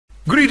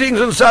Greetings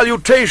and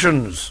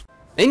salutations!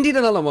 Indeed,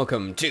 and hello and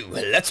welcome to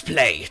Let's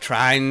Play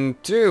Trine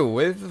 2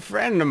 with a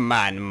friend of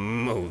mine,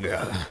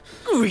 Mooga.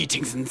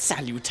 Greetings and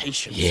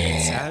salutations, Yeah.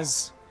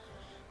 says.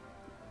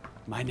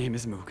 My name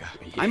is Mooga.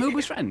 I'm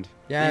Mooga's friend.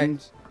 Yeah,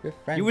 and good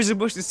friend. you were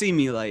supposed to see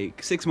me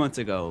like 6 months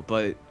ago,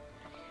 but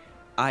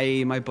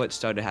my butt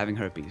started having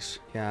herpes.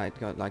 Yeah, it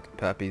got like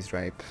herpes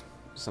rape.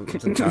 Some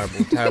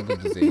terrible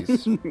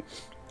disease.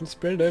 It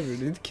spread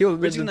everywhere. It killed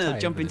We're just gonna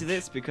jump into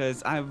this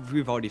because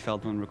we've already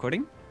felt one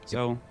recording.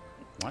 So,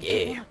 Once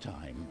upon a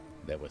time,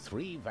 there were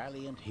 3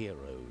 valiant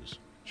heroes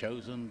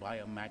chosen by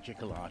a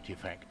magical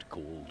artifact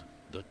called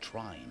the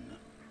Trine.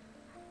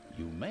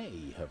 You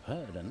may have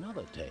heard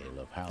another tale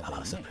of how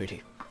they so met.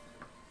 pretty.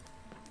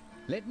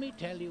 Let me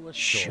tell you a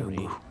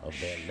story of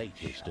their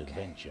latest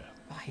adventure.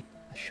 Bye.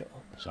 Sure.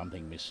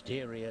 Something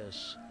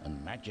mysterious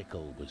and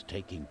magical was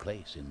taking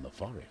place in the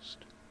forest.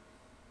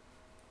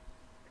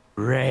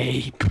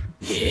 rape.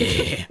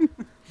 Yeah.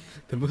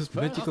 The most First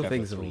magical of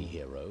things the of 3 all.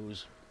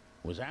 heroes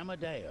was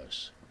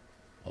Amadeus,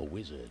 a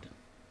wizard.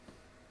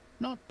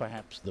 Not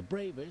perhaps the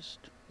bravest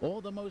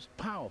or the most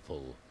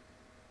powerful,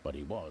 but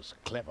he was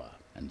clever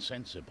and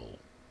sensible.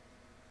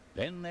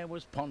 Then there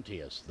was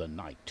Pontius the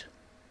knight,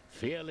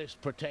 fearless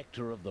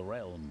protector of the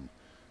realm,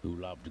 who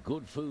loved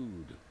good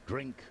food,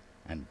 drink,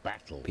 and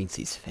battle.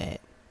 Beansy's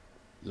fat.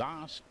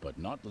 Last but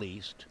not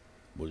least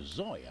was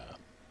Zoya,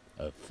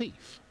 a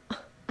thief.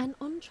 An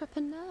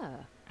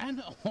entrepreneur.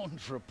 An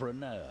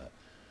entrepreneur.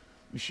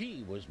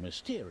 She was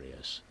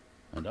mysterious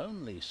and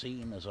only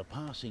seen as a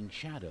passing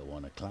shadow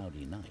on a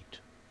cloudy night.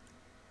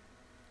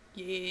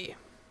 Yeah.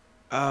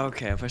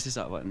 Okay, press the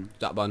start button.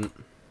 That one.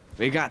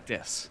 We got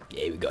this.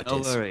 Yeah, we got No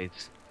this.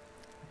 worries.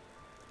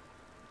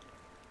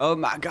 Oh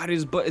my god,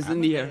 his butt is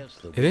in the air. Amadeus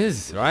the It is,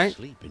 wizard was right?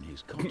 asleep in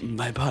his cottage.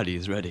 My body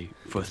is ready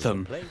for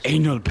some Place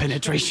anal with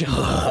penetration.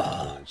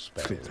 spell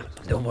spells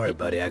Don't worry,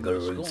 buddy. I and got the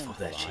roots for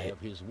scornful that eye shit. of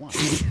his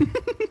wife.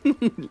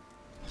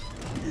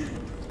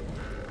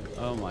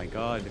 Oh my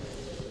god.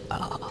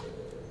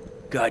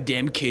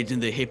 Goddamn kids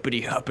and the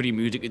hippity hoppity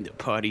music and the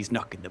parties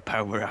knocking the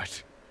power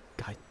out.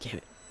 God damn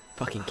it.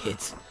 Fucking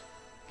kids.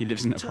 He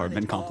lives in an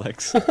apartment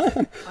complex.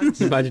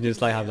 Imagine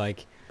just like have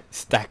like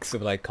stacks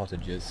of like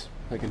cottages.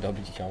 Like a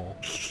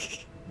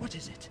WTR. What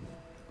is it?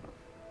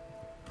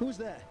 Who's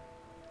there?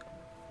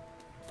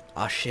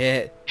 Oh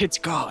shit. It's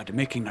God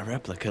making a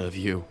replica of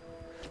you.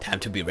 Time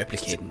to be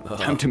replicating. Oh.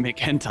 Time to make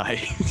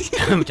hentai.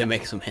 Time to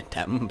make some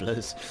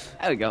hentai.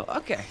 There we go,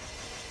 okay.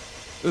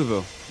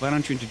 Uvo, why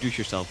don't you introduce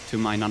yourself to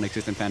my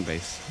non-existent fan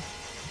base?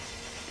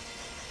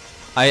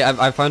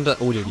 I found an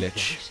audio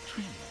glitch.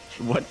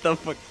 What the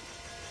fuck?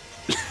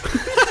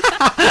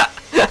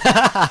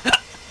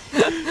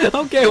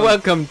 Okay,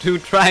 welcome to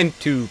Trine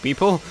 2,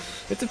 people.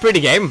 It's a pretty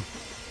game,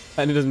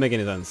 and it doesn't make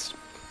any sense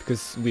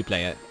because we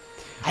play it.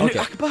 Okay.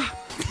 Akbar.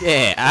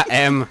 Yeah, I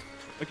am.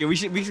 Okay, we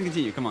can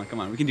continue. Come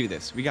on, we can do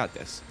this. We got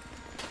this.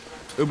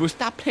 Uvo,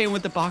 stop playing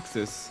with the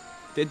boxes.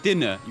 They're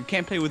dinner. You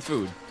can't play with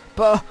food.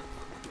 But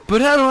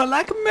I don't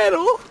like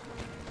metal.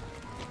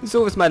 It's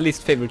always my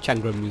least favorite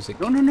Changra music.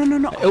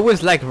 No. I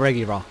always like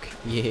reggae rock.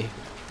 Yeah.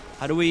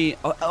 How do we?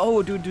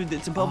 Oh, dude,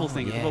 it's a bubble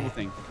thing. It's a bubble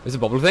thing. There's a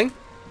bubble thing?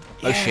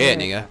 Oh shit,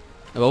 nigga.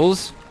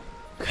 Bubbles?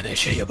 Can I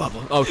share your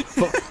bubble? Oh,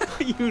 fuck.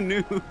 You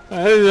knew.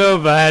 I'm so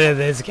bad at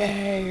this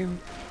game.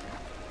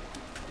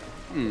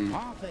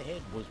 Half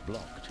ahead was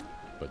blocked,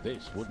 but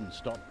this wouldn't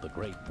stop the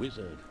great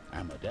wizard,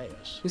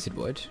 Amadeus. Yes, it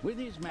would. With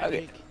his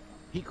magic,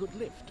 he could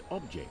lift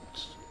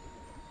objects.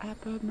 I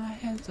put my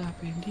hands up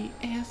in the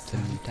air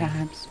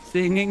sometimes,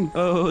 singing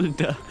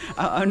boulder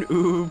on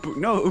Ubu.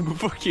 No, Ubu,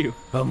 fuck you.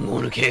 I'm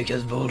gonna kick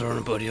this boulder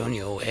and put it on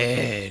your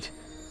head.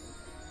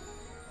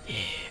 Yeah.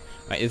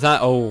 Wait, is that?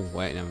 Oh,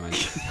 wait, never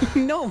mind.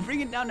 No,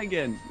 bring it down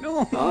again.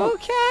 No. Okay,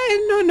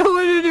 I don't know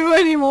what to do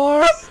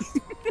anymore.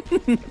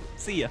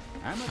 See ya.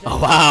 Amadeus Oh,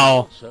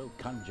 wow. could also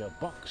conjure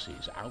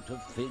boxes out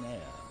of thin air.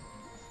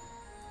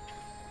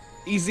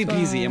 Easy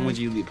peasy,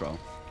 emoji Libro.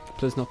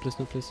 Please, no, please,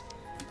 no, please.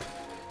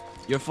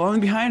 You're falling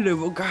behind,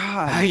 Ubu.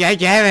 God. Oh, yeah,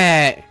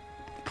 damn it.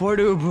 Poor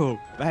Ubu.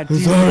 Bad I'm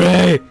team.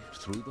 sorry.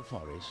 Through the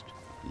forest,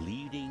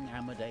 leading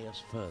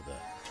Amadeus further.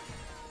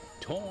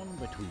 Torn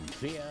between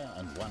fear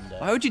and wonder.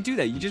 Why would you do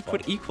that? You just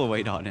put equal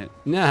weight on it.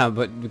 Nah,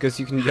 but because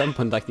you can jump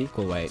on like the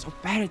equal weight. So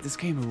bad at this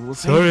game, Ubu.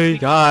 Sorry,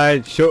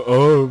 guys. Shut up.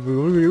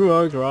 You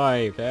won't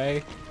try,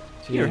 okay?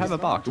 Here, Jeez. have a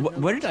box.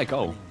 Where did I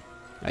go?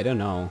 I don't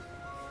know.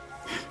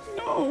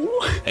 No.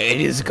 It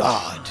is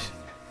God.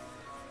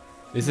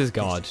 This is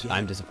God.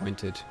 I'm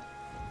disappointed.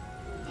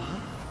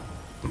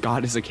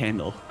 God is a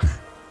candle.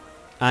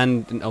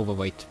 And an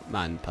overweight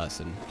man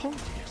person.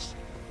 Pontius.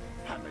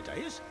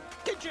 Amadeus,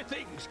 get your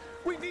things.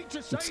 We need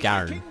to save the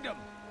Scared. kingdom.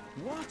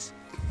 What?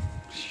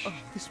 Oh,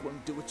 this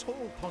won't do at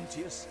all,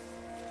 Pontius.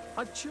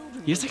 Our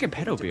children. He has won't like a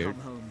be able pedo to beard.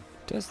 come home.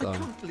 Does I though.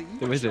 can't leave.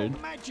 The wizard.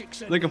 Your magic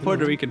sent Like a me.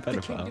 Puerto Rican The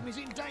pedophile. kingdom is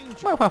in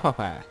danger.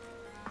 Wah.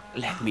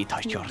 Let me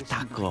touch your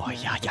taco.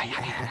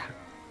 Yeah.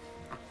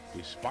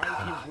 Despite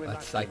his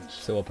That's like reluctance,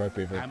 so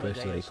appropriate for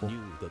Puerto Amadeus Rico.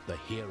 knew that the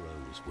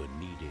heroes were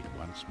needed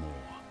once more.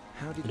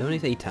 How did We don't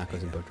need to eat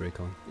tacos in Puerto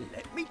Rico.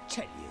 Let me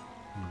tell you.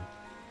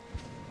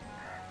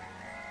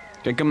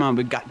 Okay, come on,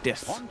 we got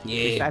this.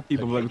 Yeah. Fat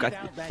people, but we got.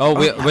 Oh,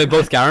 we're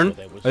both Garen?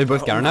 Are we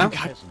both Garen now?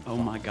 Oh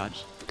my god.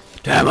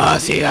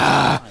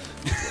 Demacia!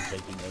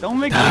 Don't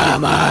make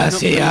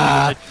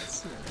Demacia!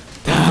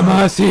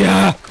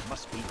 Demacia!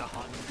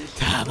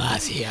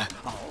 Demacia!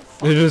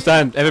 I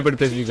understand. Everybody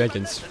plays League of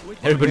Legends.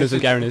 Everybody knows who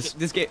Garen is.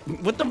 This game.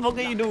 What the fuck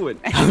are you doing?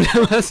 I'm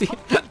Demacia.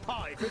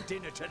 Pie for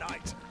dinner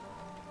tonight.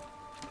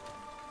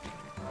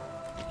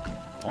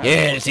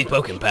 Yeah, let's eat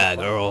pumpkin pie,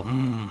 girl.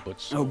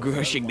 Oh,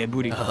 girl, shake that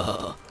booty.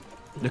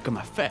 Look at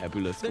my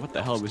fabulous. What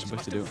the hell are we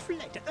supposed to do?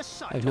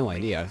 I have no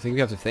idea. I think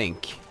we have to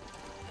think.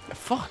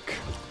 Fuck.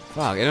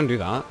 Fuck, I don't do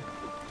that.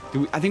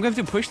 I think we have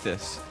to push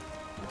this.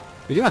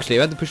 We do actually.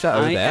 We have to push that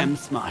over I there. am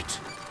smart.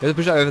 We have to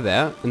push that over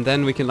there, and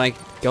then we can like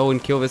go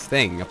and kill this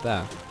thing up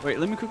there. Wait,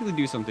 let me quickly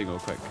do something real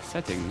quick.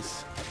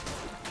 Settings.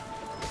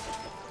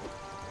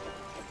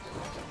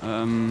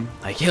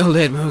 I killed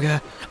it,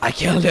 Mooga. I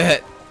killed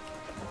it.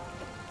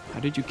 How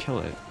did you kill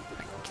it?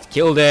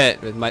 Killed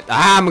it with my.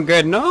 I'm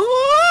good. No.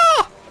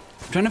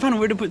 I'm trying to find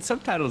where to put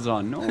subtitles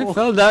on. I No.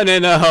 fell down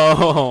in a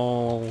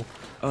hole.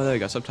 Oh, there we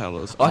go.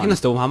 Subtitles. Oh, I can on. a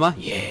storm hammer.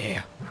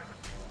 Yeah.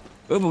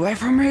 Move away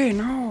from me.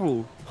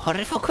 No. Har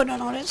du fått kunna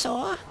nå det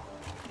så?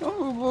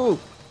 Oh,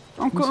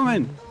 I'm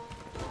coming.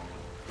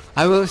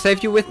 I will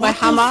save you with my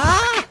hammer.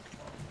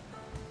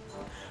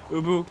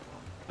 Ubu,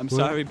 I'm What?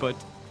 sorry, but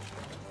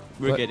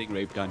we're What? getting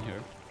raped down here.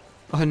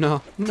 Oh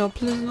no. No,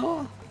 please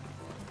no.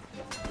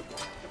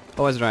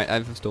 Oh, that's right. I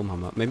have a storm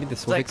hammer. Maybe this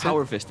It's will like fix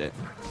power fist it. it.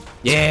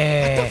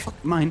 Yeah.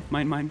 Fuck, mine.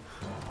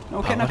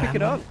 No, can I Power pick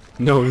it hammer? up?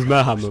 No, it's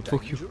my hammer.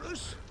 Fuck you.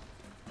 Dangerous.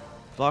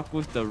 Block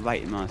with the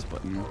right mouse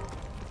button.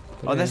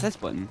 Oh, Yeah. that's this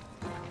button.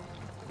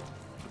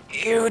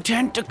 Ew,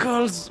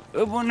 tentacles!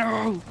 Oh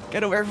no!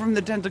 Get away from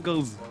the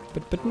tentacles!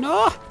 But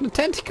no, the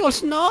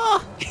tentacles, no.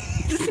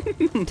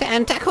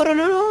 Tentacle,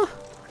 no.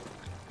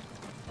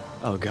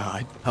 Oh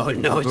god. Oh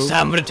no, it's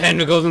time for the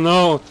tentacles,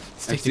 no.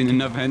 I've seen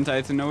enough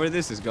hentai to know where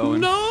this is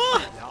going. No.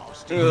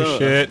 Nasty. Oh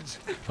shit.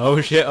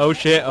 Oh shit. Oh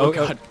shit. Oh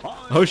God.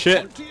 Oh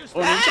shit. Pontius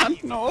Oni-chan,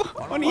 no!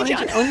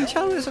 Oni-chan!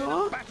 Oni-chan is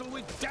all. battle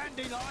with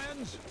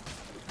dandelions.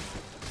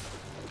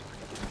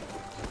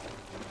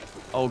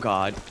 Oh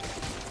god.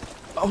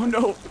 Oh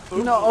no!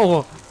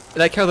 No.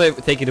 Like how they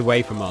take it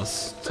away from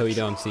us, so we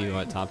don't see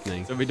what's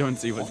happening. So we don't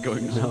see what's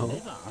going on. No.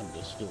 Never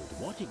understood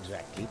what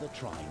exactly the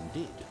Trine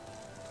did.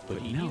 But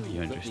he now knew he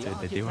that the understood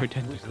that they were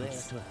artifact was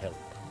tentacles. there to help.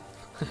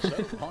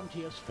 So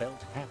Pontius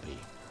felt happy.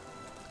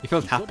 He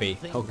felt He couldn't happy.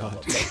 think Oh of god.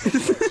 a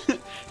better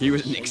He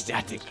was in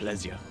ecstatic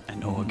pleasure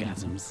and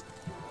orgasms.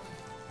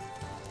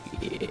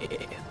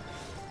 Yeah.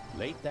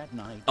 Late that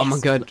night. Oh my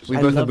god, we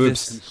I both have love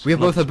boobs. this. We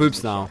both have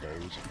boobs now.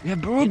 We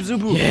have boobs,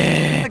 Ubu!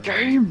 Yeah. The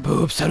game!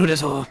 Boobs, salut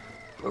das all.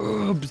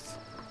 Boobs!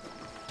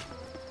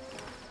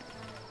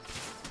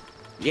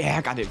 Yeah,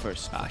 I got it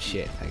first. Ah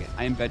shit, fuck it.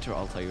 I am better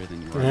Altair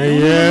than you are. Hey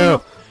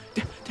you.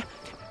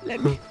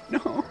 Let me.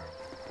 No.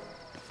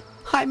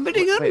 I'm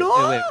bidding a Wait, no.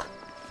 wait.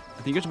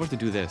 I think you're supposed to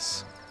do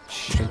this.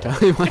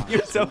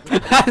 You're so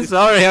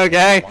sorry,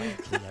 okay. Quietly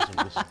as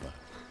a whisper.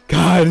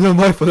 God, it's not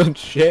my fault,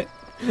 shit.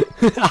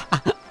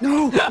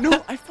 No,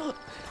 no, I fell.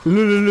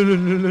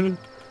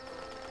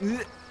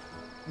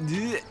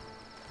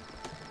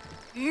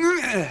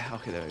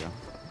 Okay, there we go.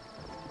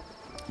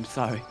 I'm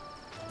sorry.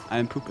 I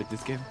am poop at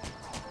this game.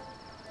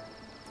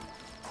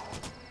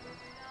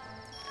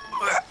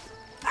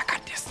 I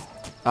got this.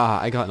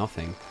 Ah, I got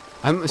nothing.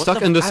 I'm What stuck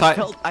the in the f- side.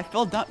 I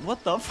fell down.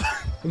 What the f?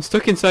 I'm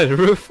stuck inside the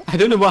roof. I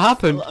don't know what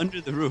happened. Under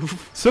the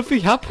roof. Something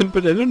happened,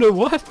 but I don't know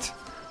what.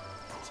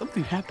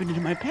 Something happened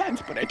in my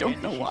pants, but I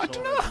don't know Then she what.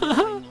 saw a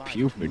glowing light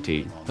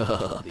Puberty. on the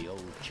top of the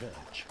old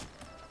church.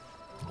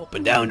 Up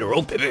and down the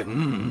rope, baby.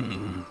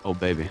 Oh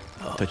baby,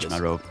 touch yes. my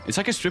robe. It's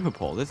like a stripper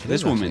pole. This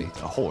is woman,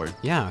 actually. a whore.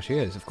 Yeah, she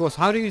is. Of course.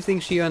 How do you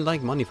think she earned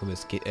like money from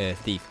this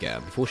thief girl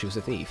before she was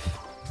a thief?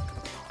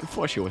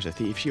 Before she was a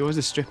thief, she was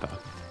a stripper.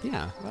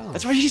 Yeah. Well.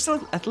 That's why she's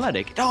so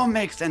athletic. It all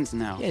makes sense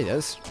now. Yeah, it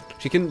does.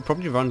 She can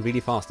probably run really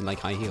fast in like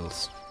high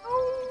heels.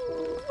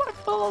 Oh, I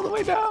fell all the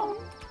way down.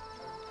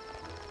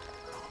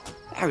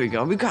 There we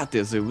go. We got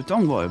this, Ubu.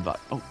 Don't worry about.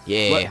 Oh,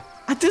 Yeah. what?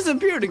 I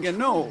disappeared again.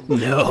 No.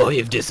 No,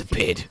 you've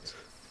disappeared.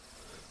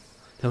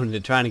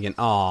 Don't trying again.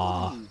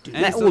 Aww. And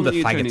Let so all the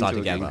you turn faggots are into a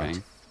together.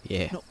 gangbang.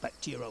 Yeah. Not back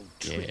to your old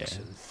tricks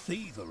and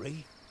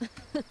thievery.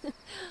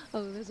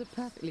 Oh, there's a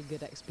perfectly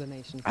good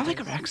explanation. For I like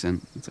this. her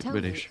accent. It's like Tell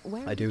British. Me,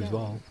 where I are do you as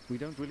going? well. We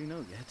don't really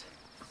know yet.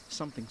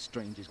 Something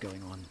strange is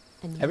going on.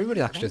 A new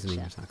Everybody actually has an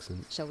adventure. English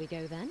accent. Shall we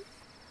go then?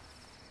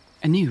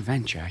 A new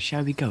venture.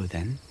 Shall we go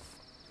then?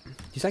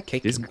 Is that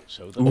cake? This-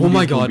 So the Oh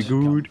my time God. had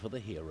come Good. for the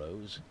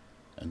heroes,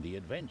 and the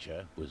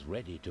adventure was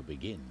ready to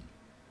begin.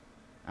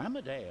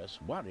 Amadeus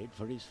worried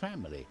for his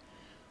family,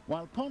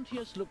 while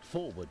Pontius looked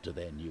forward to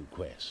their new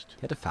quest.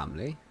 He had a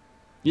family.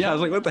 Yeah, I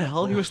was like, what the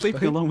hell? He was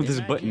sleeping alone with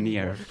his butt in the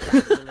air. Imagine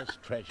what fabulous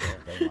treasure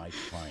they might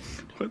find.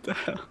 What the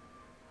hell?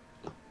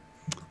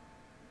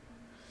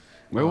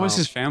 Where was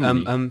his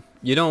family?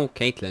 You know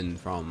Caitlyn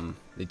from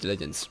League of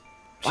Legends.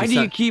 Why do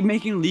you keep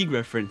making League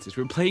references?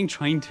 We're playing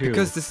Trine 2.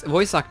 Because this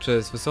voice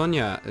actress for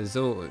Sonya,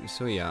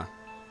 Zoya,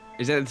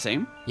 Is that the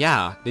same?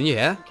 Yeah, didn't you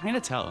hear?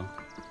 Kinda tell.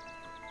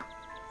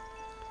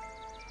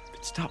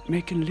 Stop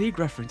making League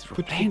reference.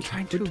 We're playing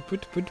Trine 2.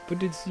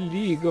 But it's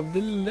League of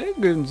the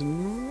Legends.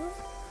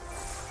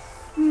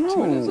 That's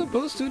what it's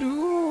supposed to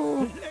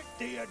do.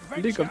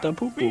 League of the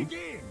poo-poo.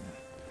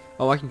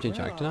 Oh, I can change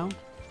character now?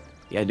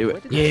 Yeah, do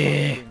it.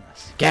 Yeah.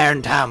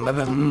 Garen Town.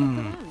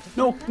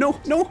 No.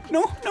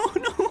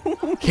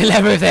 Kill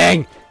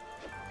everything.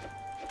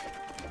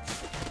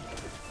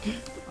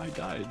 I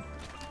died.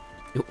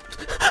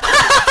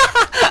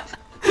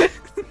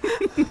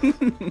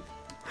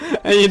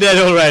 And you're dead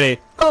already.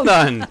 Well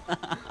done.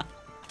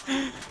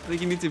 I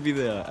think you need to be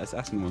the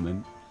assassin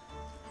woman.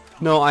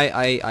 No,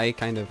 I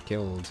kind of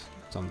killed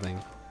something.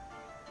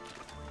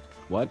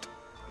 What?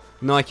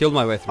 No, I killed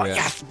my way through it.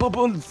 Yes,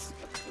 bubbles!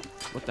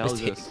 What the hell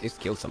is this? It's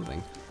killed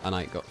something, and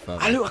I got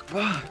further. Allahu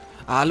Akbar!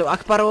 Allahu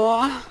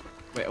Akbar!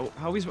 Wait,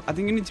 how is? I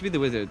think you need to be the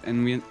wizard,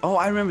 and we. Oh,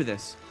 I remember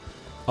this.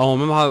 Oh,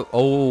 remember how?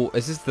 Oh,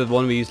 is this the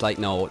one we used like?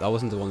 No, that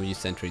wasn't the one we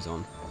used sentries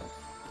on.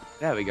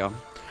 There we go.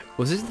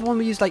 Was this the one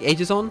we used like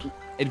ages on?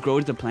 It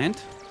grows the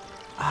plant.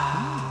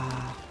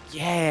 Ah,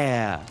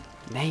 yeah.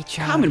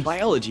 Nature. Common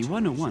biology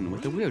 101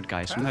 with the weird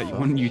guys from that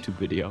one YouTube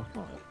video.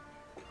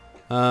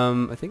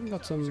 I think we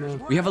got some.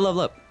 We have a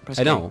level up. Press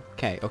I K. know.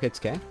 Okay, it's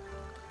okay.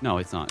 No,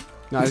 it's not.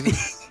 No,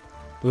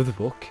 with the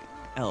book.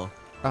 L.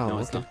 Oh, No,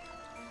 it's okay.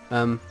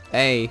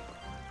 A. Is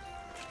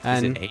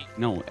And it A?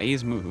 No, A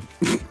is move.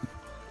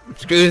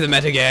 screw the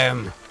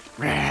metagame.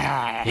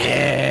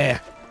 Yeah.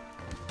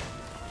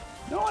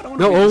 No, I don't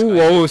want to.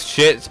 No, oh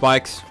shit,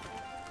 spikes.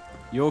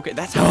 You okay?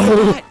 That's how I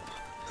die.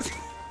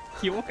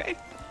 You okay?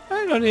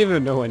 I don't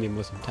even know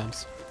anymore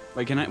sometimes.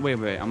 Wait, can I? Wait.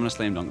 I'm gonna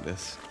slam dunk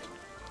this.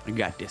 I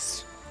got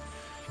this.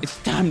 It's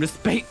time to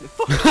spake the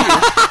fuck.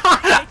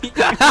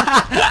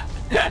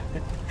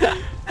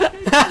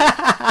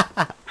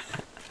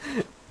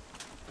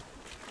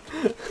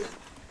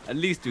 At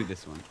least do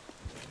this one.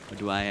 Or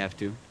do I have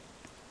to?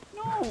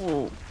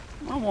 No,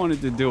 I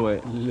wanted to do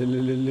it.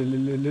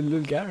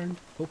 Little Garen.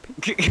 OP.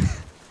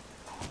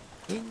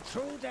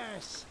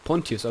 Intruders!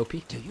 Pontius OP.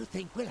 Do you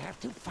think we'll have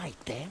to fight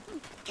them?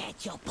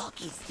 Get your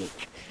pocky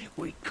stick.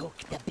 We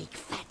cooked the big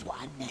fat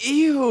one.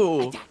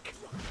 Ew! Attack!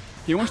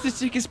 He wants to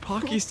stick his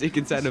pocky stick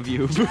inside of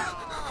you.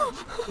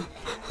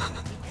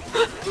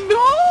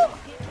 No!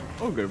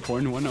 Ogre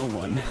porn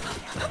 101.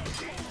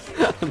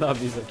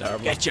 That'd be so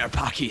terrible. Get your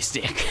pocky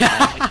stick.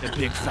 I like the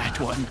big fat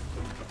one.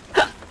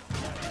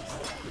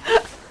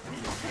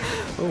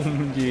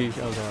 Oh, gee,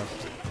 oh god.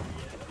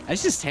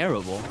 That's just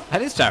terrible.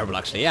 That is terrible,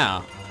 actually,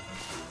 yeah.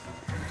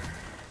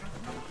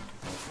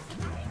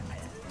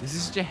 This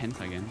is such a hint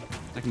again.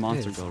 Like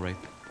Monster is. Girl rape.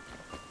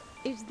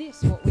 Is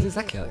this what It's we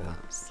exactly do like for?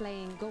 that.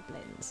 Slaying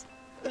goblins?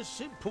 A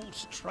simple,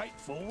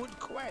 straightforward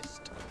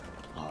quest.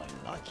 I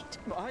like it.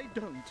 I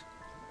don't.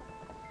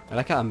 I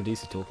like how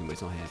Amadeus is talking, but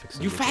he's not here. because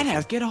You I'm fat talking.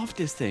 ass, get off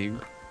this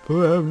thing.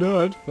 But I'm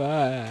not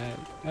fat.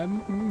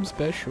 I'm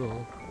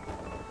special.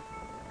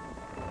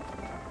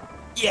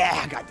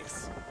 Yeah, I got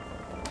this.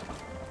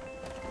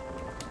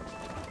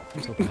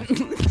 I'm so bad.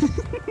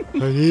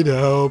 I need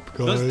help,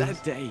 Just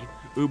that day,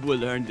 Ub will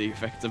learn the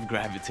effects of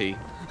gravity.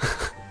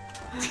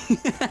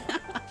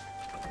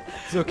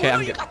 It's okay. Oh, I'm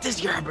you good. got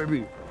this, yeah,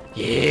 baby.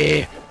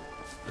 Yeah.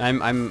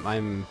 I'm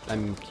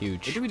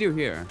huge. What do we do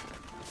here?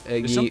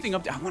 There's something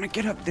up there. I want to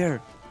get up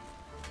there.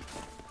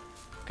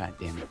 God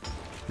damn it.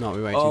 No,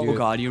 we wait. Oh, you do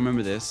god, you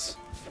remember this?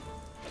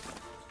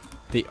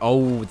 the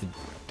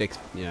dicks.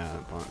 Yeah,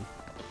 that part.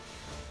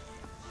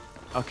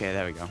 Okay,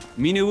 there we go.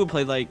 Me and Ub will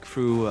play like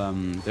through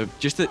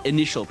just the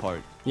initial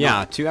part.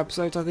 Yeah, 2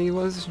 episodes I think it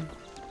was.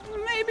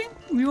 Maybe.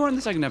 We were in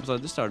the second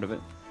episode, the start of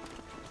it.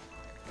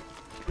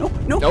 No.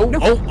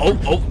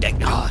 Oh,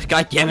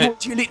 god damn it.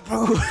 Too late,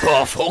 bro.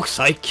 For fuck's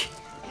sake.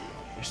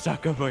 You're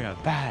stuck up by a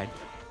bad.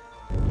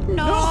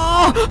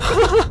 No!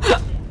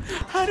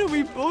 How did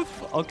we both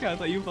fall? Okay, I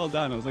thought you fell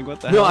down. I was like,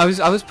 what the No,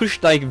 hell? I was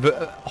pushed like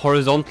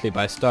horizontally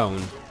by a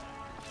stone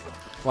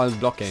while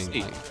blocking.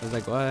 See. Like, I was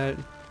like, what?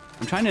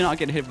 I'm trying to not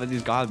get hit by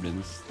these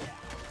goblins.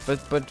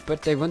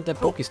 But they want their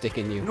pokey stick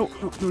in you. No.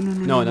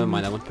 No, never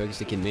mind. I want pokey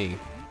stick in me.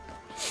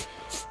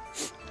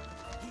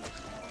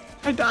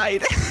 I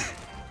died.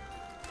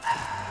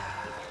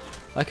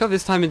 I like how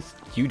this time it's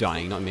you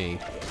dying, not me.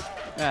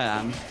 Yeah,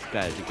 I'm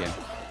bad again.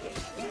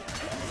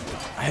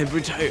 I have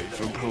retired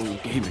from pro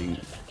gaming.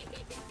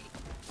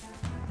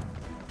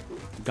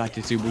 Got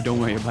this, Ubu. Don't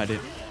worry about it.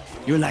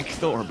 You're like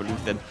Thor, but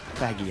with that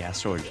baggy ass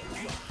sword.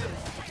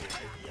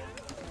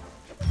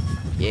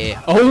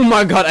 Yeah. Oh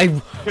my god,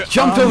 I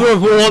jumped over a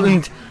wall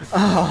and...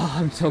 Oh,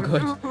 I'm so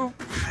good.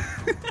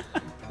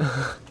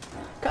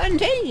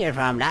 Continue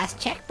from last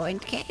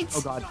checkpoint, kids.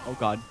 Oh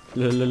god.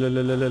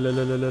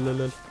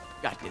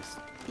 Got this.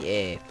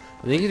 Yeah.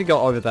 I need you to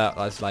go over that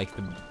as like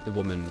the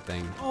woman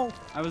thing. Oh,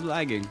 I was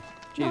lagging.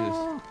 Jesus.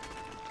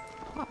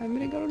 I'm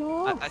gonna go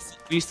no.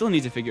 We still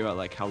need to figure out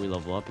like how we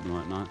level up and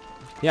whatnot.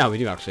 Yeah, we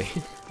do actually.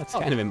 That's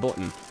kind of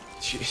important.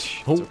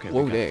 It's Oh, okay, we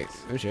whoa, got there.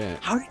 this. Oh shit.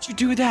 How did you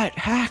do that?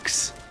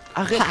 Hacks.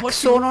 I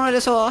report you. on the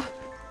saw.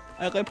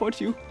 I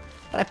report you.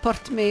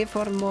 Report me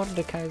for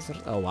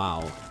Mordekaiser. Oh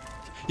wow.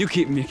 You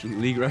keep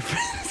making League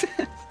references.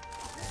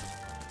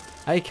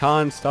 I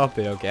can't stop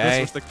it,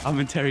 okay? This was the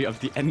commentary of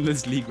the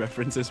endless League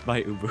references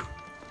by Ubu.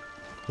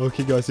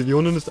 Okay guys, if you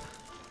want to understand...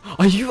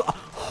 Are you...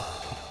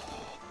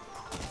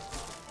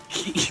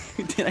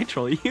 Did I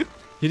troll you?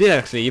 You did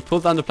actually, you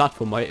pulled down the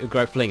platform while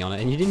grappling on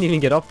it and you didn't even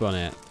get up on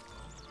it.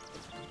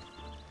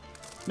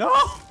 No!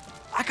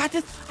 I got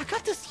this! I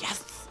got this!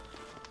 Yes!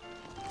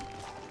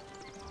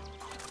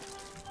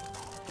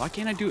 Why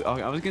can't I do... Oh,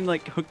 I was gonna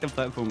like hook the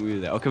platform when we were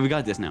there. Okay, we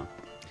got this now.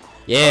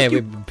 Yeah, oh, we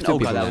oh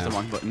god, that was the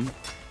wrong button.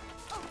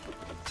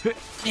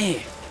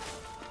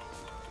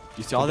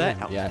 You saw that?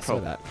 That was Yeah, I pro.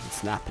 saw that. It's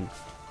snapping.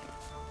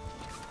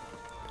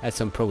 That's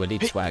some pro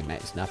elite swag,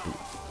 mate. Snapping.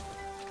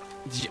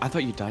 I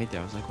thought you died there.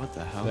 I was like, what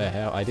the hell? The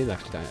hell? I did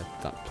actually die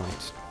at that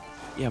point.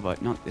 Yeah,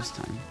 but not this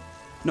time.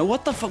 No,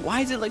 what the fuck?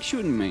 Why is it like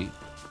shooting me?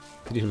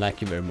 I didn't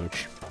like you very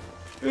much.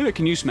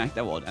 Can you smack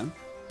that wall down?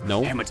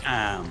 No. Hammer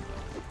time.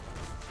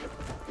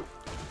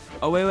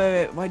 Oh,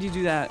 wait. Why'd you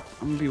do that?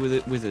 I'm gonna be with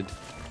a wizard.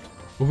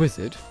 A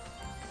wizard?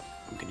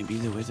 I'm gonna be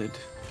the wizard.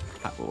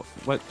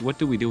 What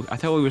do we do? I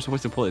thought we were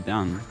supposed to pull it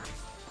down.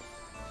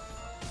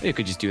 You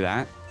could just do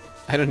that.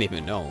 I don't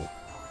even know.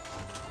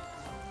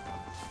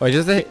 Wait,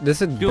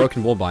 there's a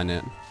broken wall behind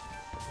it.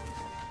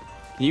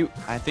 Can you?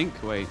 I think.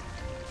 Wait.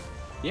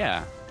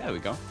 Yeah. There we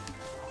go.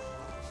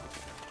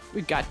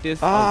 We got this.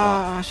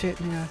 Ah, shit,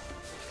 yeah.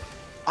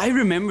 I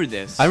remember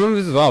this. I remember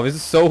this as well. This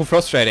is so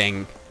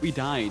frustrating. We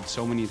died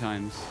so many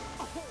times.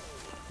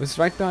 It's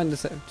right behind the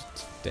shit,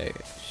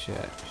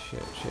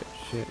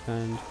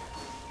 and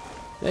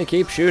they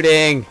keep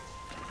shooting.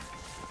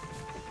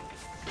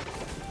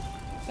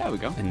 There we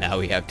go. And now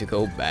we have to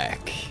go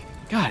back.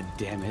 God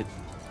damn it.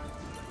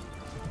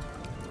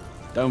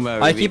 Don't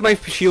worry. I keep my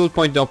shield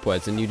pointed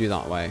upwards, and you do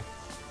that way.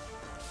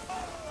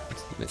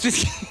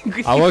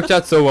 That worked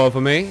out so well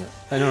for me.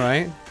 I know,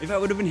 right? If I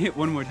would have been hit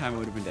one more time, I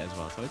would have been dead as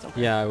well. So it's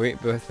okay. Yeah, we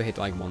both hit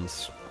like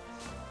once.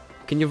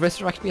 Can you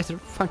resurrect me as a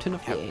fountain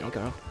of Yeah,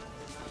 girl.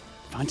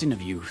 Fountain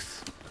of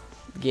youth.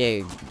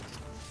 Yeah.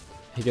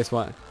 Hey, guess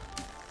what?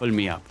 Pull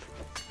me up.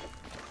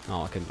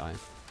 Oh, I couldn't die.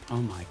 Oh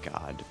my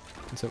god.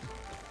 So.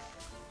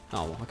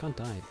 Oh, well, I can't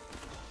die.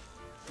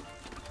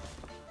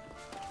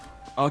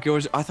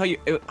 Okay, I thought you.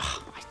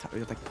 I thought we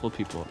would like pull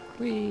people.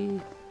 Whee.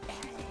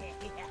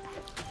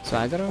 So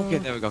I gotta. Okay,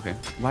 there we go. Okay.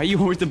 Why are you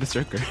always the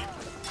berserker?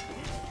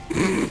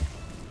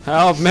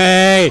 Help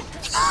me!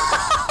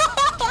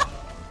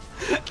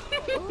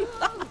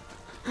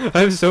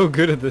 I'm so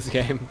good at this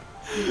game.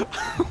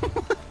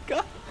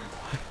 God.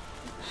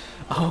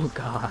 Oh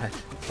god.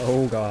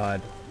 Oh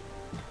god.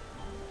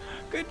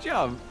 Good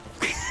job.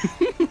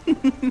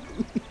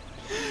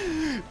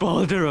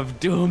 Boulder of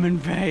doom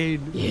and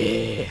pain.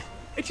 Yeah.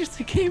 It just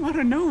came out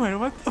of nowhere.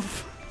 What the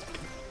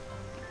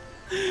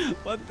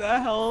what the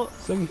hell?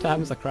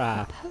 Sometimes I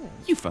cry.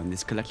 You found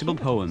this collectible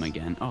poem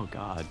again. Oh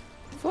god.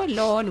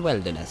 Forlorn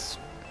wilderness.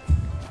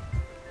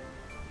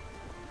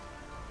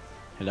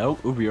 Hello?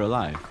 Uber, you're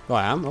alive. Oh,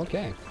 I am?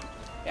 Okay.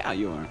 Yeah,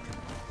 you are.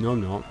 No,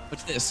 I'm not.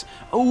 What's this?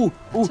 Oh,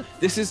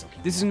 this is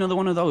another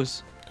one of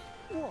those.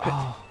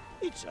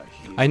 It's a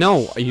huge... I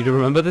know. You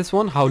remember this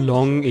one? How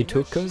long it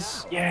took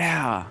us?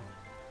 Yeah.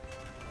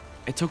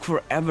 It took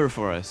forever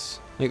for us.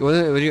 Like, what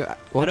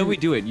How do we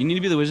do it? You need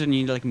to be the wizard and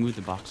you need to like move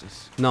the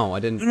boxes. No, I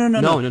didn't.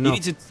 No. You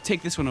need to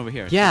take this one over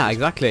here. Yeah,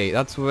 exactly.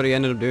 That's what I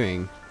ended up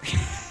doing.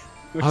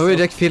 I was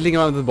like fiddling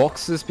around with the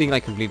boxes, being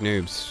like complete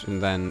noobs,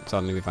 and then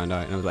suddenly we found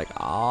out, and I was like,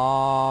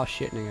 ah,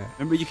 shit, nigga.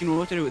 Remember, you can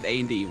rotate it with A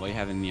and D while you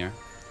have it in the air.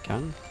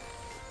 Can?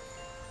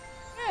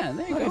 Yeah,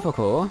 there you Okay, go. for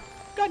cool.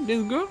 Got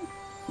this, girl.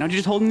 Now you're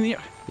just holding in the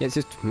air. Yeah, it's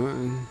just.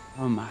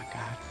 Oh my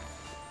god.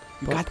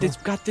 You got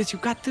this, you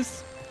got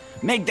this.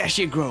 Make that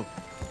shit grow.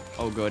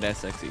 Oh god, that's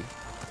sexy.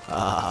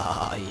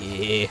 Ah,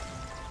 yeah.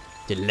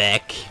 The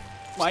leg.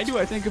 Why do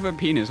I think of a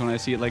penis when I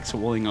see it like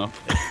swelling up?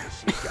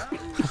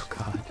 Oh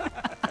god.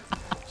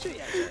 She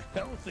has a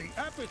healthy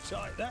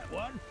appetite, that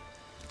one.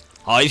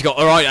 Oh, he's got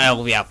a right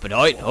healthy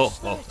appetite. Oh,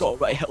 Got a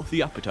right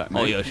healthy appetite,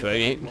 man. oh, you're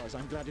sweet.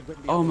 I'm glad it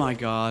wouldn't be Oh my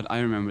god, I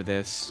remember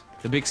this.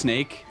 The big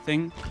snake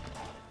thing.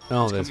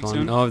 Oh, It's this coming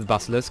one. soon. Oh, the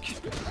basilisk.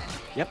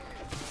 Yep.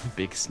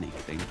 Big snake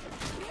thing.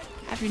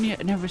 Have you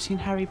never seen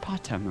Harry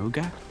Potter,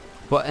 Mooga?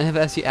 What? I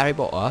never see Harry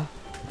Potter.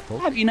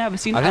 Have you never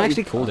seen I've Harry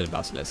actually Potter? called it a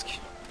basilisk.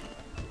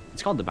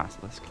 It's called the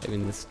basilisk. I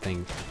mean, this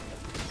thing.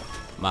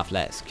 My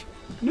flask.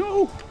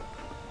 No!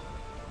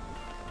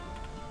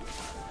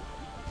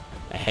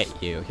 I hate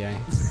you, okay?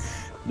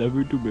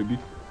 Never do, baby.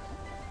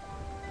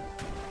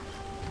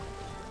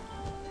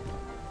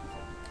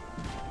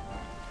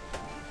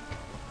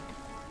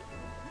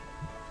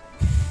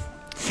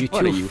 You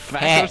What too are you,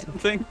 fat or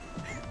something?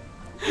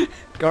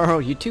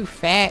 Girl, you too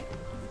fat.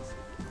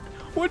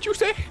 What'd you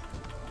say?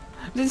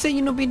 Didn't say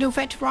you no be no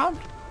fat, Tyrone.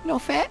 No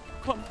fat.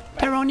 Come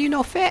Tyrone, you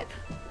no fat.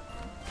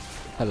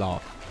 Hello.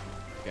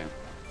 Okay.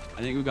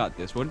 I think we got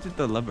this. What did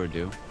the lever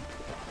do?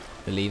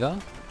 The lever?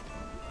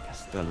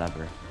 Yes, the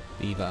lever.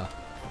 Lever.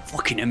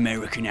 Fucking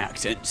American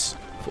accents.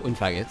 Fucking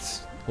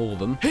faggots. All of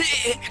them.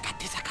 I got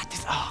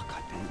this. Oh,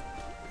 god damn it.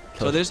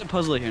 So there's a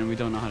puzzle here and we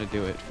don't know how to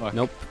do it. Fuck.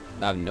 Nope.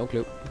 I have no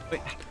clue.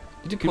 Wait.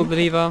 Did you pull the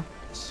lever?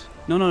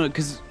 No,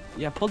 because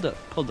yeah, pull the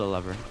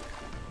lever.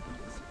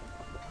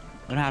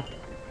 What happened?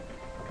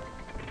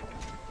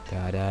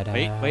 Da, da, da.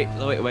 Wait.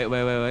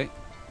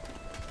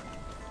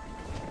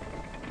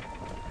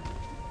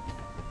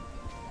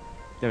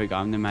 There we go.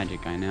 I'm the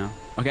magic guy now.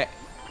 Okay.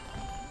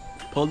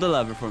 Pull the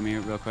lever for me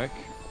real quick.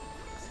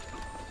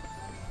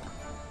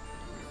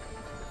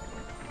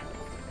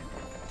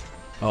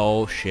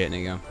 Oh shit, there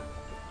you go.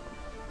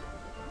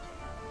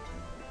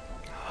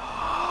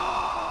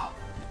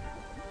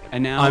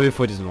 And now I'm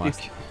before it doesn't work.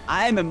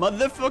 I'm a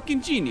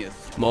motherfucking genius.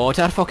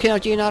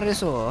 Motherfucking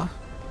genius.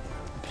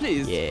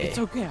 Please, Yeah. it's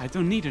okay. I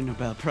don't need a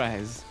Nobel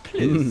Prize.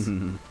 Please.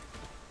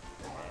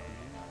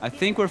 I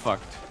think we're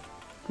fucked.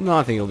 No,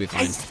 I think it'll be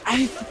fine.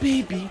 Ice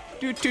baby.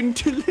 Did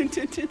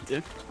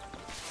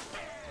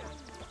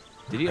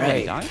he already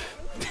Rape. die?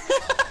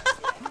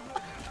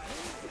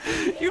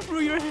 You threw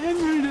your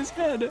hammer in his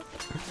head.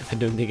 I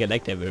don't think I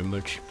like that very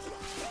much.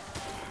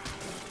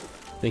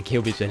 I think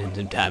he'll be spending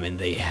some time in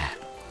the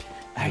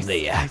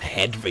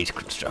head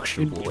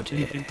reconstruction ward.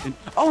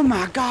 Oh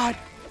my god.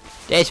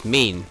 That's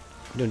mean.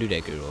 Don't do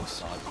that,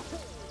 girls.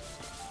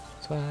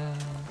 Swag.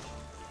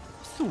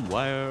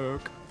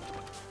 Work.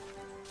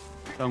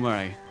 Don't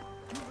worry.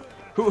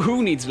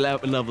 Who needs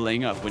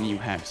leveling up when you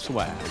have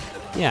swag?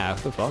 Yeah,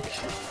 what the fuck?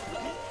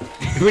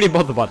 You're really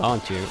bothered about,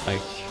 aren't you?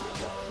 Like.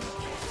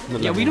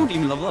 Yeah, we don't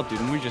even level up, dude.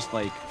 And we're just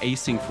like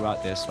acing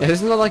throughout this. It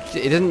isn't like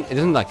it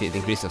doesn't like it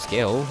increase the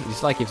skill. It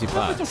just like gives you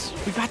parts.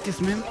 We got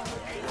this, man.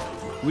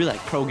 We're like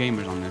pro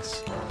gamers on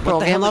this. Pro What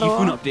the hell are you gamer?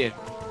 doing up there?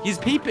 He's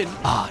peeping.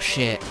 Oh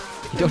shit!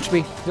 You dodged me.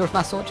 You dodged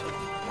my sword.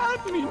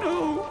 Help me,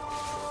 no.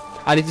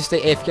 I need to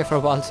stay AFK for a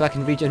while so I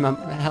can regen my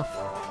health.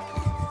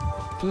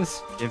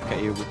 Please.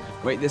 AFK you.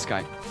 Wait, this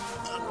guy.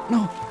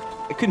 No,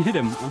 I couldn't hit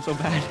him. I'm so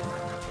bad.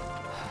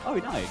 Oh,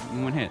 he died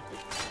in one hit.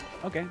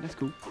 Okay, that's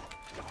cool.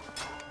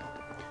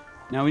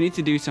 Now we need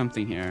to do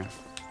something here.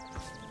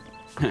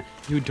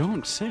 You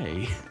don't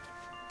say.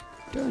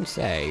 Don't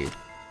say.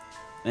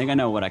 I think I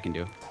know what I can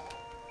do.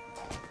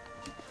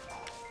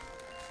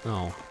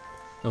 Oh,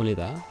 only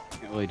that.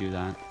 Can't really do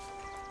that.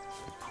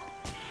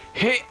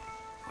 Hey,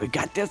 we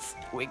got this.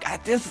 We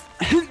got this.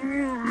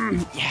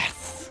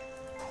 Yes.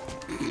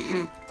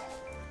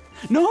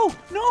 No,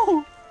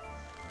 no.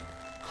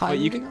 Wait,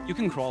 you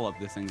can crawl up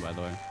this thing, by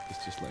the way.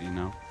 Just let you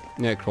know.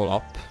 Yeah, crawl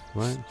up.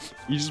 Right.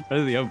 You just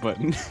press the up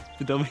button,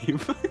 the W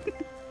button.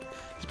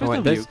 Just press Oh, wait,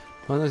 W. there's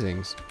one of those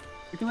things.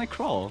 You can like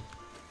crawl.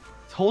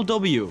 It's hold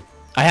W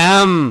I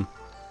am.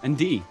 and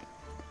D.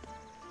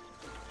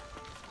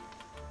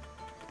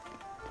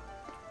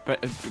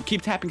 But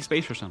keep tapping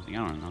space or something.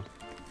 I don't know.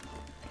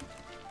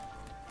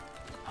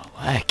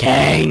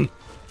 Working.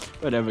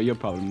 Whatever, your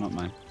problem, not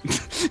mine.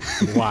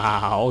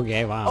 Wow.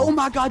 Okay. Wow. Oh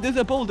my God! There's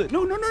a boulder.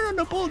 No,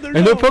 boulder.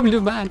 No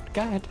problem, man.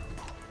 God.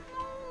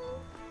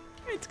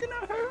 It's gonna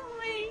hurt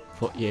me.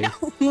 Fuck you.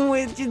 No,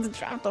 it's just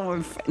trapped on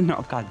my face.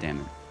 No, God damn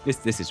it.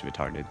 This is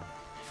retarded.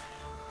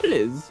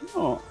 Please,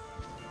 no.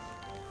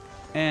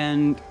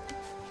 And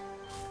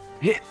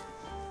hit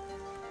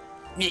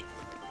me.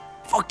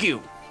 Fuck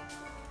you.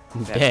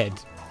 I'm dead.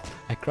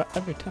 I cry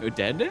every time. You're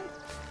dead?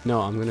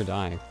 No, I'm gonna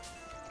die.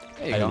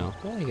 There you I go. don't know.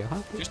 There you go.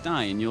 Huh? Just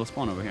die and you'll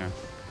spawn over here.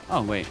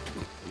 Oh wait.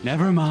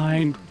 Never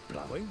mind.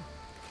 Blowing.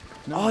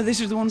 Oh, this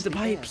is the ones that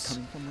pipes.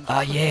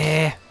 Oh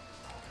yeah.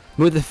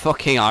 Move the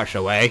fucking arse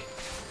away.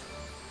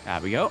 There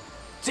we go.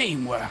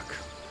 Teamwork.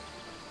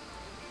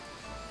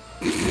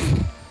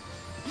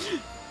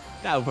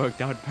 That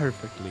worked out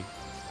perfectly.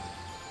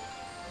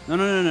 No.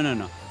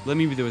 Let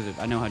me be the wizard.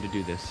 I know how to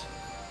do this.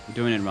 You're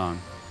doing it wrong.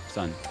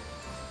 Son.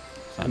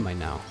 I might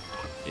now.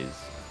 Is.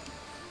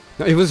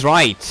 No, it was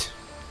right.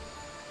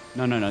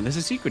 No. There's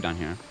a secret down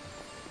here.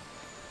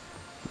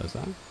 Was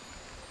that?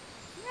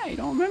 Yeah, you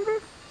don't remember?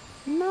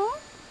 No.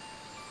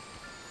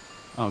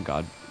 Oh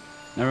God.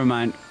 Never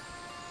mind.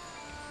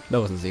 That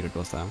wasn't a secret,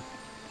 was that?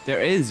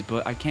 There is,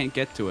 but I can't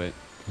get to it.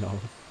 No.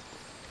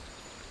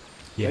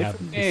 You Wait have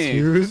for me.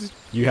 issues?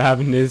 You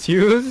having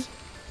issues?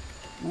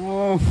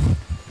 Oh.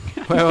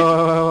 Wait.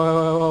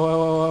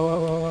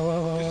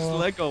 Just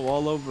Lego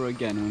all over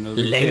again. When those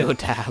Lego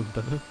tab.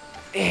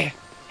 Yes.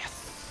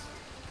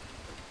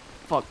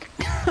 Fuck.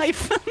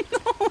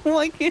 No,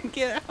 I can't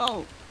get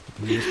out.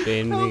 You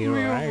spin Help me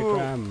me right over.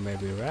 round,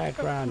 baby, right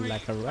round,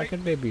 like a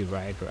rocket, baby,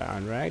 right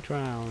round, right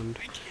round.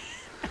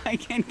 I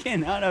can't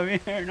get out of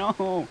here.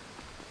 No.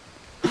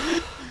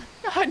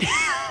 God,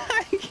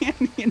 I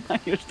can't get out.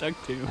 You're stuck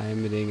too.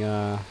 I'm getting,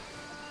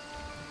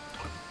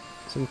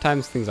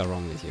 sometimes things are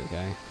wrong with you,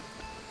 okay?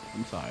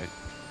 I'm sorry.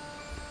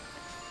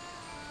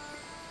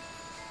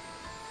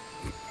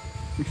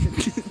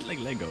 It's like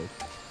Lego.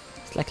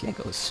 It's like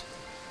Legos.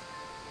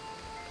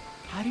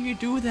 How do you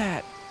do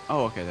that?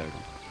 Oh, okay, there we go.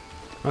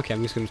 Okay,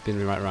 I'm just gonna spin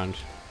me right round.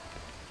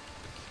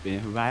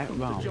 Spin right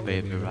round,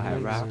 baby,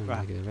 right. Like a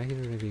regular,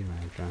 baby,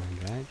 right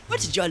round, right?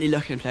 What's a jolly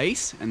looking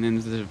place? And then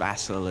there's this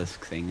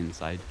basilisk thing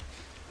inside.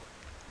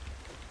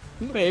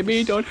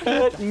 Baby, don't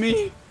hurt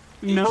me.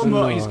 No Oh,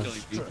 more. no. He's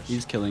killing me.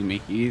 He's killing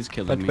me. He's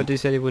killing me. But you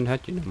said he wouldn't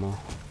hurt you no more.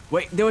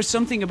 Wait, there was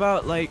something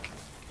about like.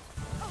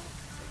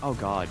 Oh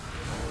God.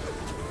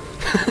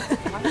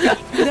 Why did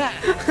you do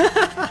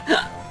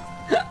that?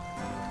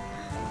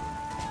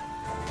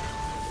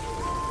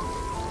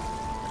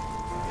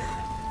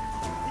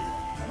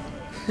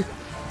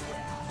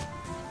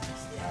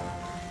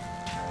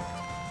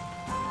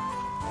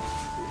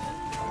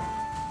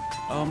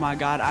 Oh my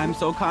God, I'm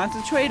so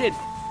concentrated.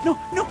 No,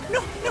 no, no,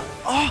 no.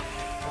 Oh,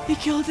 he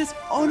killed his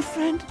own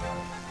friend.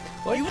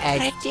 What You a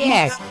played dick,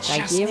 Mooga, I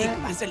give Snake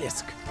it.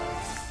 Basilisk.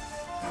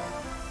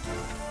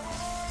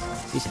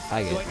 He's a What do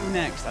I faggot. do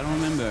next? I don't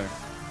remember.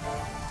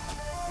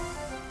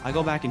 I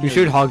go back and You heal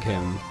should you. hug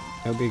him.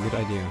 That would be a good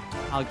idea.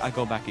 I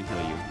go back and heal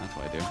you. That's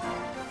what I do.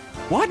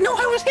 What? No,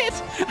 I was hit.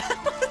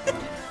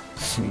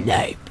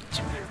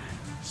 Sniped.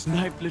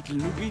 Snipe, little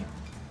noobie.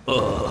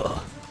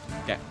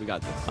 Okay, we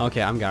got this.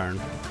 Okay, I'm Garen.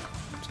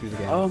 Screw the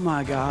game. Oh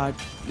my God,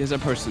 there's a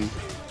person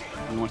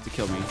who wants to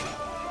kill me.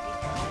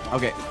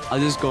 Okay, I'll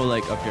just go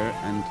like up here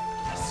and.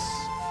 Yes.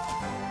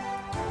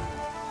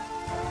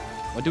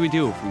 What do we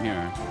do from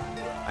here?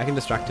 I can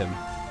distract him.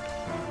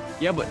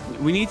 Yeah, but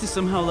we need to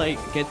somehow like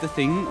get the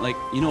thing like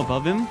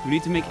above him. We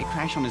need to make it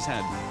crash on his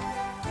head.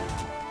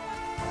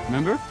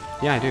 Remember?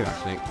 Yeah, I do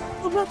actually.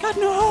 Oh my God,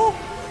 no!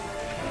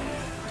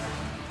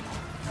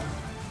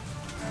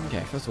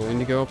 Okay, first of all, we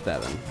need to go up there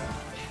then.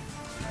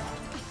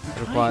 It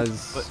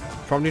requires...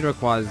 Probably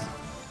requires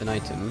an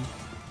item.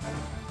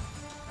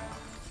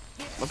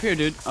 Up here,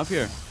 dude. Up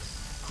here.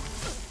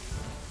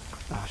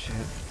 Oh shit.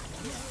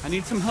 I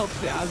need some help.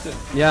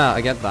 Yeah,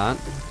 I get that.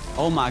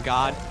 Oh my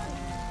God.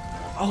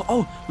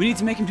 Oh, we need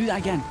to make him do that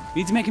again.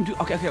 We need to make him do.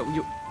 Okay,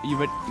 you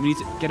ready? We need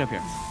to get up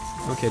here.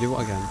 Okay, do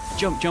what again?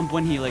 Jump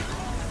when he like.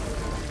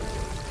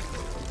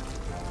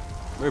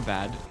 We're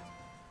bad.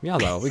 Yeah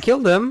though, we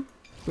killed him.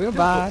 We're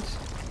bad.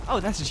 Oh,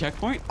 that's a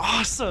checkpoint.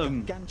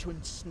 Awesome.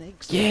 Gargantuan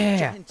snakes. Yeah.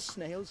 Giant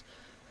snails.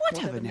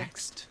 Whatever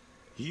next.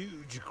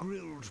 Huge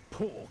grilled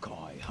pork,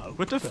 I hope.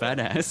 What a fat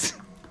ass.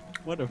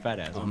 What a fat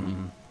ass.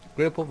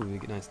 Grilled pork would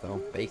be nice though.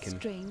 Bacon.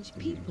 Strange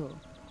people.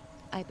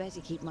 I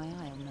better keep my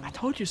eye on them. I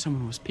told you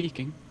someone was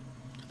peeking.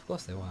 Of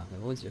course they were.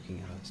 They're always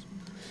looking at us.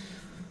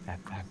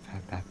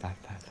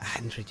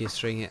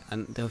 Unregistering it,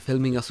 and they were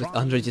filming us with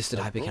Trine unregistered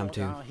had Hypercam brought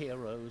 2. our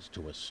heroes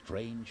to a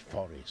strange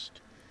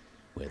forest,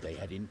 where they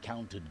had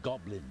encountered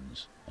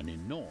goblins and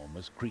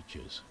enormous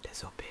creatures. They're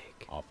so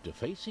big. After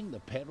facing the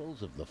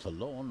perils of the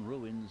forlorn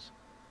ruins,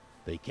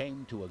 they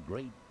came to a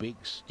great big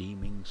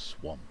steaming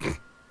swamp.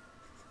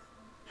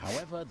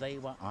 However, they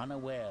were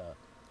unaware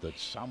that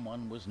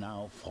someone was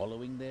now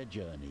following their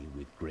journey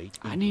with great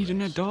interest. I need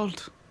an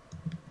adult.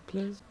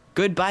 Please.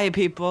 Goodbye,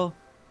 people.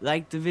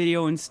 Like the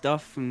video and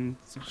stuff, and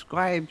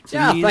subscribe to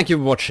Yeah, me. thank you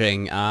for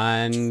watching,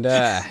 and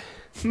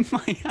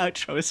My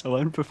outro is so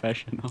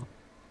unprofessional.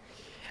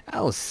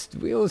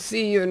 we'll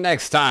see you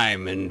next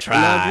time in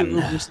Love you,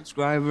 Trine.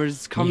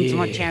 subscribers. Come to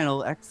my Yeah.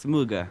 channel, X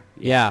Mooga.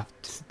 Yeah.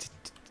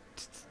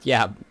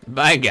 Yeah,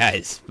 bye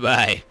guys,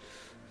 bye.